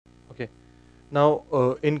Okay. Now,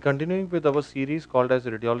 in continuing with our series called as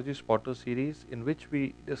the Radiology Spotter series, in which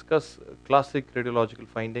we discuss classic radiological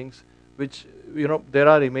findings, which there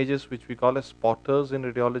are images which we call as spotters in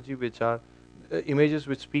radiology, which are images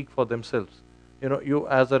which speak for themselves. You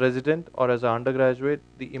as a resident or as an undergraduate,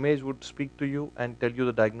 the image would speak to you and tell you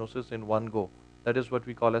the diagnosis in one go. That is what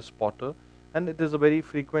we call as spotter, and it is a very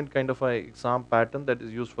frequent kind of a exam pattern that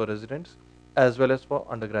is used for residents as well as for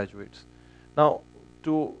undergraduates. Now,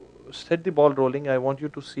 to set the ball rolling, I want you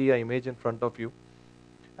to see an image in front of you,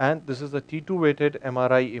 and this is the T2 weighted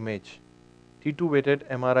MRI image. T2 weighted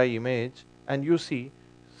MRI image, and you see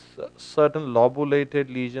certain lobulated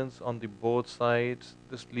lesions on the both sides.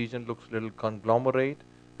 This lesion looks a little conglomerate,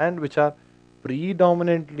 and which are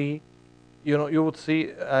predominantly, you would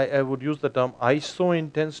see, I would use the term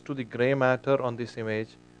iso-intense to the gray matter on this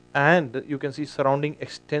image, and you can see surrounding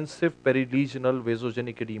extensive perilegional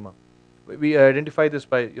vasogenic edema. We identify this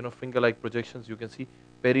by finger-like projections. You can see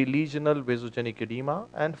perilegional vasogenic edema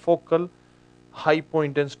and focal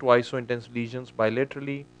hypointense to iso-intense lesions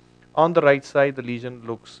bilaterally. On the right side, the lesion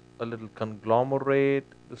looks a little conglomerate.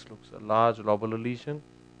 This looks a large lobular lesion,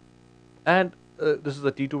 and this is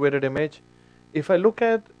a T2 weighted image. If I look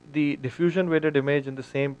at the diffusion weighted image in the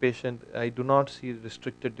same patient, I do not see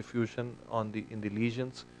restricted diffusion in the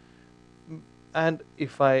lesions. And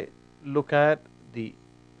if I look at the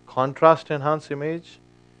contrast enhanced image,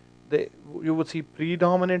 you would see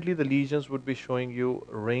predominantly the lesions would be showing you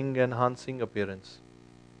ring enhancing appearance.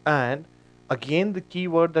 And again, the key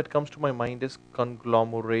word that comes to my mind is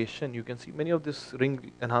conglomeration. You can see many of these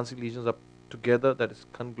ring enhancing lesions are together, that is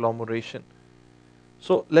conglomeration.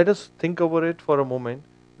 So let us think over it for a moment.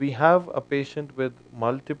 We have a patient with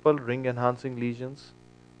multiple ring enhancing lesions.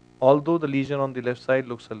 Although the lesion on the left side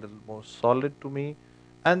looks a little more solid to me,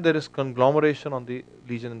 and there is conglomeration on the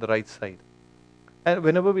lesion in the right side. And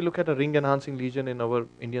whenever we look at a ring enhancing lesion in our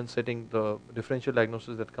Indian setting, the differential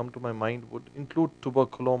diagnosis that come to my mind would include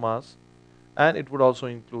tuberculomas, and it would also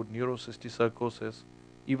include neurocysticercosis.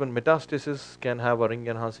 Even metastasis can have a ring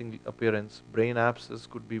enhancing appearance. Brain abscess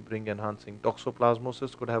could be ring enhancing.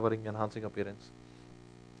 Toxoplasmosis could have a ring enhancing appearance.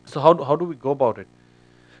 So how do we go about it?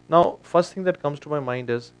 Now, first thing that comes to my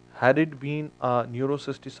mind is, had it been a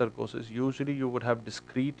neurocysticercosis, usually you would have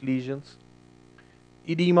discrete lesions.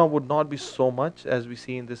 Edema would not be so much as we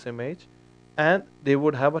see in this image, and they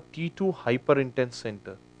would have a T2 hyperintense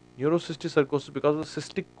center. Neurocysticercosis, because of the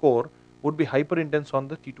cystic core, would be hyperintense on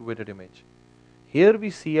the T2 weighted image. Here we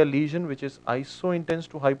see a lesion which is iso-intense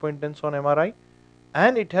to hypointense on MRI,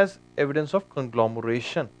 and it has evidence of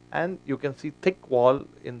conglomeration, and you can see thick wall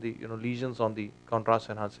in the lesions on the contrast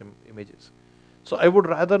enhanced images. So I would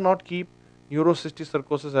rather not keep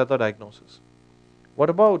neurocysticercosis as a diagnosis. What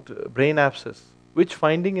about brain abscess? Which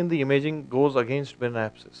finding in the imaging goes against brain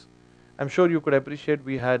abscess? I'm sure you could appreciate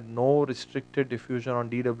we had no restricted diffusion on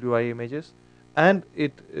DWI images, and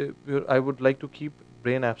I would like to keep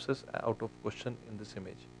brain abscess out of question in this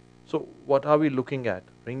image. So what are we looking at?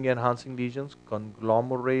 Ring enhancing lesions,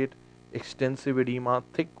 conglomerate, extensive edema,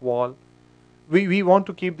 thick wall. We want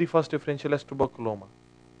to keep the first differential as tuberculoma.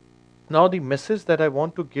 Now the message that I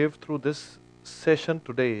want to give through this session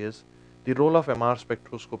today is the role of MR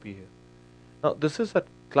spectroscopy here. Now this is a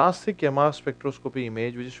classic MR spectroscopy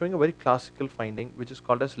image which is showing a very classical finding which is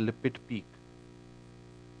called as lipid peak.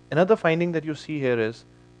 Another finding that you see here is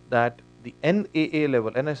that the NAA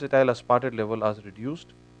level, N-acetyl aspartate level, is reduced,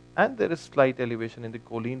 and there is slight elevation in the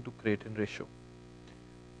choline to creatine ratio.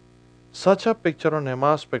 Such a picture on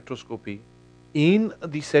MR spectroscopy in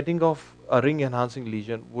the setting of a ring enhancing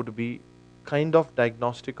lesion would be kind of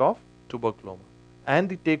diagnostic of tuberculoma. And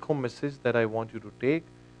the take home message that I want you to take,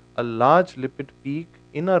 a large lipid peak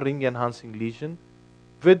in a ring enhancing lesion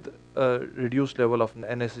with a reduced level of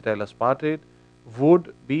N-acetyl aspartate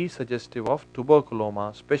would be suggestive of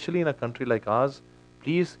tuberculoma, especially in a country like ours.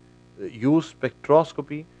 Please use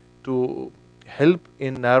spectroscopy to help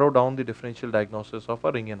in narrow down the differential diagnosis of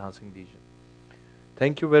a ring enhancing lesion.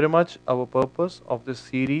 Thank you very much. Our purpose of this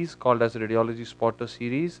series called as Radiology Spotter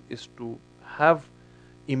series is to have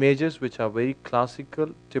images which are very classical,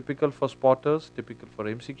 typical for spotters, typical for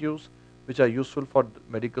MCQs, which are useful for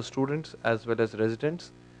medical students as well as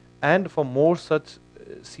residents. And for more such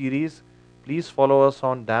series, please follow us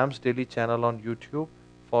on DAMS Daily channel on YouTube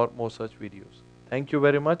for more such videos. Thank you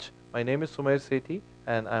very much. My name is Sumair Sethi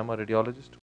and I am a radiologist.